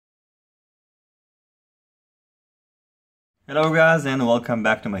Hello guys and welcome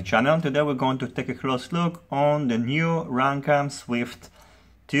back to my channel. Today we're going to take a close look on the new Runcam Swift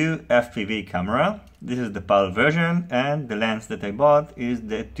 2 FPV camera. This is the PAL version and the lens that I bought is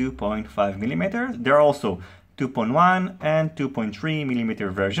the 2.5mm. There are also 2.1 and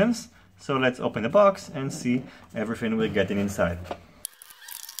 2.3mm versions. So let's open the box and see everything we're getting inside.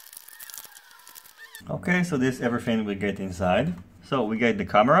 Okay, so this is everything we get inside. So we get the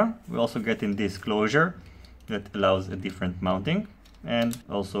camera, we also get in this closure that allows a different mounting and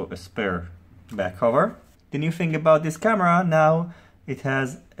also a spare back cover. The new thing about this camera now, it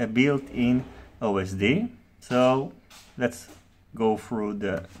has a built-in OSD. So let's go through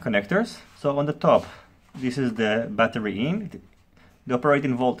the connectors. So on the top, this is the battery in. The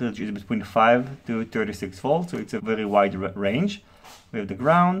operating voltage is between 5 to 36 volts, so it's a very wide range. We have the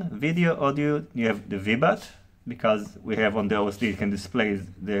ground, video, audio, you have the VBAT, because we have on the OSD, it can display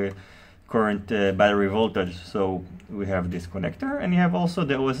the current battery voltage, so we have this connector, and you have also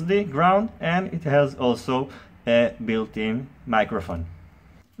the OSD ground, and it has also a built-in microphone.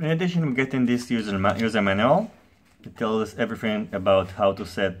 In addition, we get in this user manual. It tells us everything about how to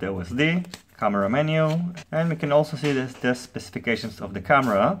set the OSD, camera menu, and we can also see the specifications of the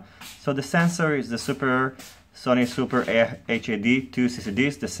camera. So the sensor is the SONY Super HAD 2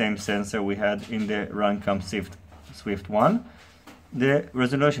 CCDs, the same sensor we had in the Runcam Swift 1. The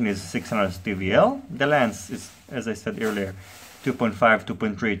resolution is 600 TVL. The lens is, as I said earlier, 2.5,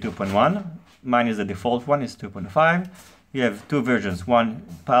 2.3, 2.1. Mine is the default one, is 2.5. You have two versions, one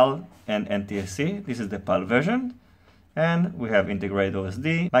PAL and NTSC. This is the PAL version. And we have integrated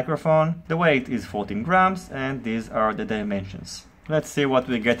OSD, microphone. The weight is 14 grams, and these are the dimensions. Let's see what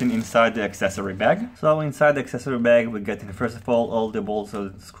we're getting inside the accessory bag. So inside the accessory bag, we're getting, first of all the bolts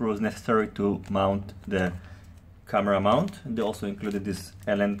and screws necessary to mount the camera mount. They also included this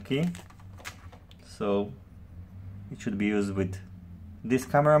Allen key, so it should be used with this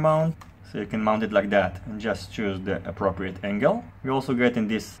camera mount, so you can mount it like that and just choose the appropriate angle. We're also getting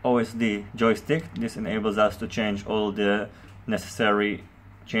this OSD joystick. This enables us to change all the necessary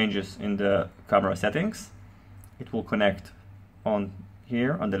changes in the camera settings. It will connect on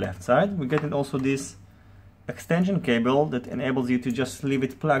here on the left side. We're getting also this extension cable that enables you to just leave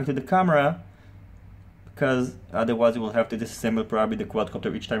it plugged to the camera, because otherwise you will have to disassemble probably the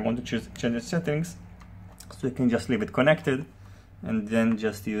quadcopter each time you want to change the settings. So you can just leave it connected and then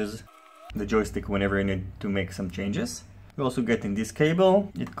just use the joystick whenever you need to make some changes. We're also getting this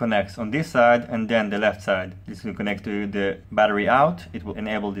cable. It connects on this side, and then the left side, this will connect to the battery out. It will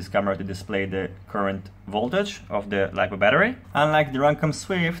enable this camera to display the current voltage of the LiPo battery. Unlike the Runcam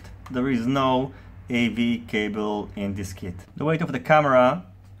Swift, there is no AV cable in this kit. The weight of the camera,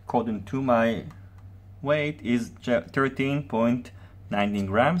 according to my weight, is 13.19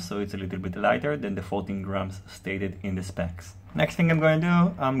 grams, so it's a little bit lighter than the 14 grams stated in the specs. Next thing I'm going to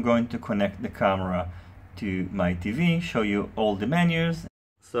do, I'm going to connect the camera to my TV, show you all the menus.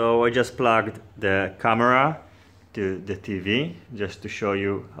 So I just plugged the camera to the TV just to show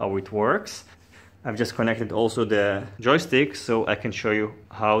you how it works. I've just connected also the joystick so I can show you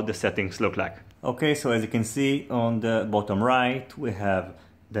how the settings look like. Okay, so as you can see on the bottom right we have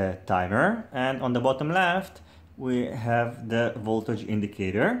the timer, and on the bottom left we have the voltage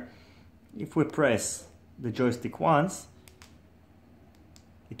indicator. If we press the joystick once,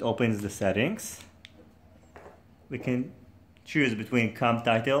 it opens the settings. We can choose between cam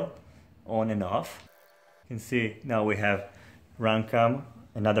title on and off. You can see now we have Runcam,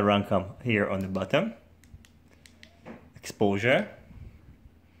 another Runcam here on the bottom. Exposure.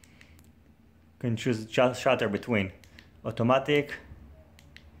 You can choose shutter between automatic,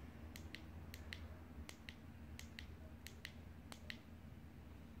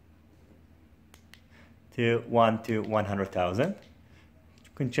 to 1 to 100,000. You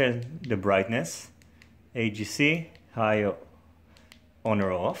can change the brightness, AGC, high, on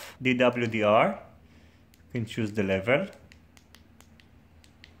or off. D-WDR, you can choose the level.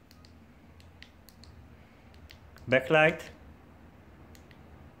 Backlight,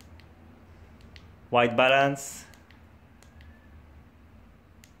 white balance,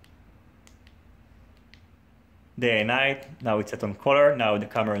 day and night. Now it's set on color. Now the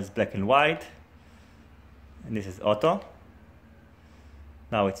camera is black and white. And this is auto.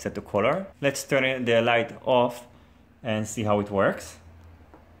 Now it's set to color. Let's turn the light off and see how it works.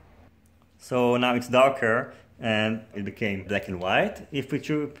 So now it's darker and it became black and white. If we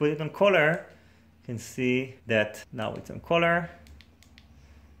put it on color, you can see that now it's on color.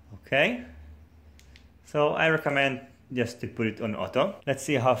 Okay. So I recommend just to put it on auto. Let's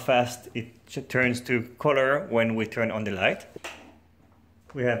see how fast it turns to color when we turn on the light.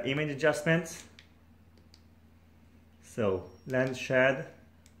 We have image adjustments. So lens shed,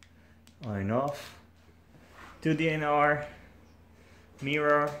 on and off, 2DNR,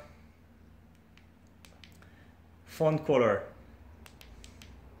 mirror, font color,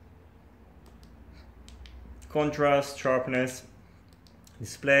 contrast, sharpness,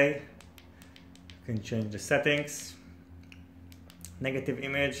 display. You can change the settings, negative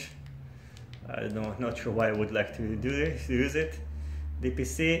image. I don't know, not sure why I would like to do this, use it.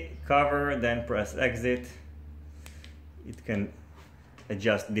 DPC, cover, then press exit. It can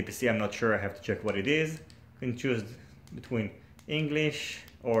adjust DPC, I'm not sure, I have to check what it is. You can choose between English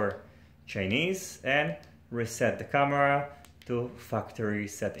or Chinese and reset the camera to factory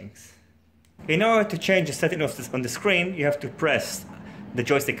settings. In order to change the setting of this on the screen, you have to press the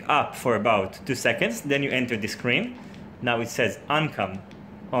joystick up for about 2 seconds, then you enter the screen. Now it says Runcam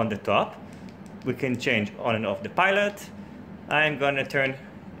on the top. We can change on and off the pilot. I'm gonna turn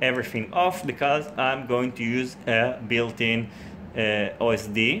everything off because I'm going to use a built-in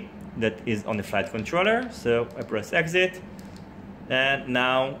OSD that is on the flight controller. So I press exit, and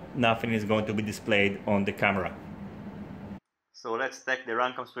now nothing is going to be displayed on the camera. So let's take the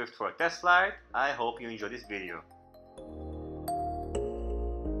Runcam Swift for a test flight. I hope you enjoyed this video.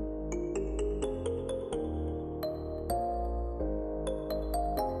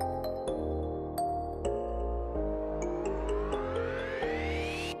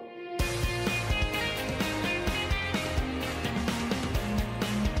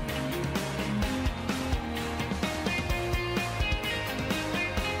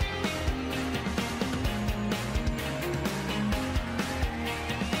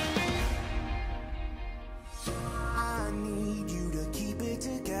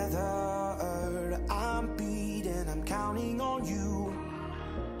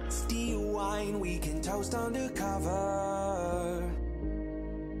 We can toast undercover.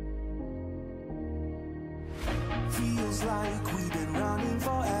 Feels like we've been running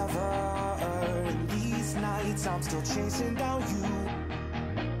forever. And these nights I'm still chasing down you.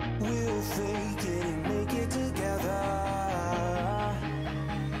 We'll fake it and make it together.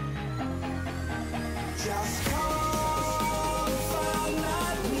 Just